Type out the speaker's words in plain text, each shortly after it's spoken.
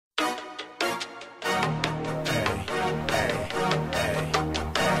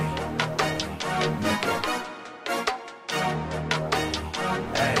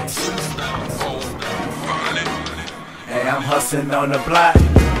hustling on the block.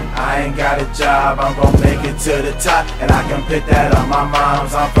 I ain't got a job, I'm gon' make it to the top. And I can put that on my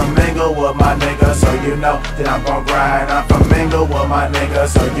mom's. I'm from Inglewood, my nigga, so you know that I'm gon' grind. I'm from Inglewood, my nigga,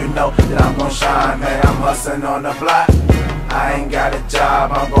 so you know that I'm gon' shine. Man, I'm hustling on the block. I ain't got a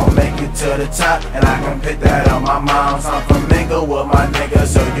job, I'm gon' make it to the top. And I can put that on my mom's. I'm from Inglewood, my nigga,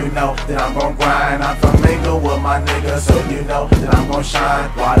 so you know that I'm gon' grind. I'm from Inglewood, my nigga, so you know that I'm gon' shine.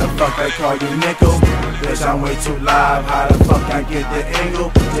 Why the fuck they call you Niqle? Bitch, I'm way too live. How the fuck I get the Ingle?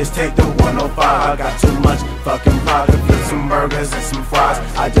 Just take the 105. I got too much fucking profit. Flip some burgers and some fries.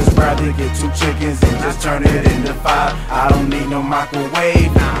 I just rather get 2 chickens and just turn it into 5. I don't need no microwave,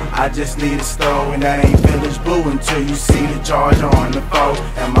 I just need a stove. And that ain't Village Boo until you see the charger on the phone.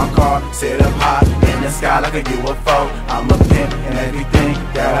 And my car set up high in the sky like a UFO. I'm a pimp and everything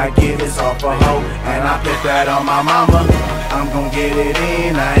that I get is off a hoe. And I put that on my mama. I'm gon' get it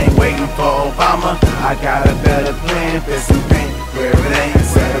in, I ain't waiting for Obama. I got a better plan, fit some paint where it ain't.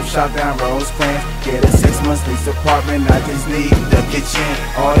 Set up shop down Rosecrans, get a 6 months lease apartment. I just need the kitchen.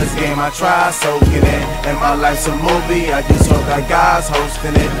 All this game I try, soak it in. And my life's a movie, I just hope that God's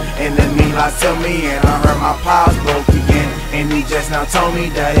hosting it. And then me lies to me, and I heard my pals broke again. And he just now told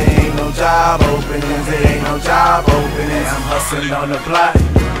me that it ain't no job openings, it ain't no job openings. I'm hustling on the block.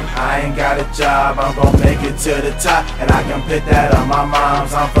 I ain't got a job, I'm gon' make it to the top. And I can put that on my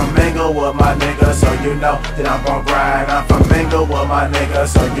mom's. I'm from Inglewood, my nigga, so you know that I'm gon' grind. I'm from Inglewood, my nigga,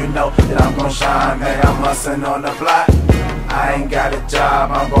 so you know that I'm gon' shine. Man, I'm hustling on the block. I ain't got a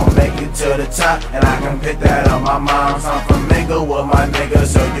job, I'm gon' make it to the top. And I can put that on my mom's. I'm from Inglewood, my nigga,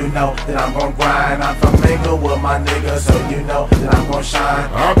 so you know that I'm gon' grind. I'm from Inglewood, my nigga, so you know that I'm gon' shine.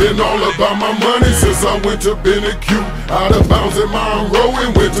 I've been all about my money since I went to Q. Out of bounds in Monroe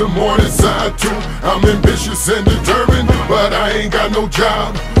and went to Morningside too. I'm ambitious and determined, but I ain't got no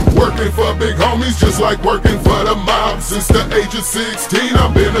job. Working for big homies just like working for the mob. Since the age of 16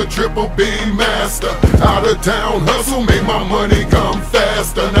 I've been a Ft.Big master. Out of town hustle, make my money come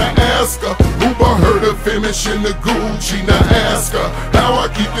faster. Now ask her, who bought her to finish in the Gucci? Now ask her, how I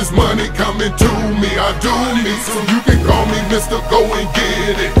keep this money coming to me. I do me, so you can call me Mr. Go and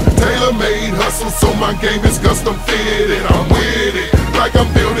Get It. Tailor-made hustle, so my game is custom fitted. I'm with it, like I'm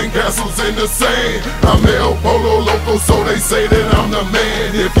building castles in the sand. I'm El Polo Loco, so they say that I'm the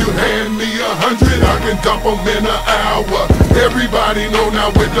man. If you hand me 100, I can dump them in an hour. Everybody know now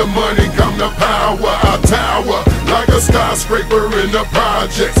with the money come the power. I tower like a skyscraper in the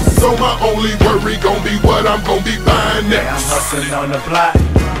projects. So my only worry gon' be what I'm gon' be buying next. I'm hustling on the block.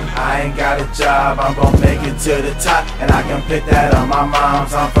 I ain't got a job, I'm gon' make it to the top. And I can put that on my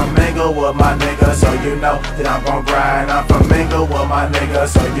mom's. I'm from Inglewood, my nigga, so you know that I'm gon' grind. I'm from Inglewood, my nigga,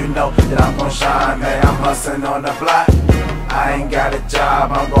 so you know that I'm gon' shine. Man, I'm hustling on the block. I ain't got a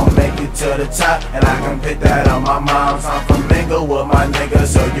job, I'm gon' make it to the top. And I can put that on my mom's. I'm from Inglewood, my nigga,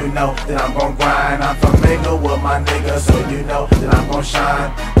 so you know that I'm gon' grind. I'm from Inglewood, my nigga, so you know that I'm gon'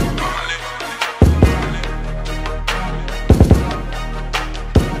 shine.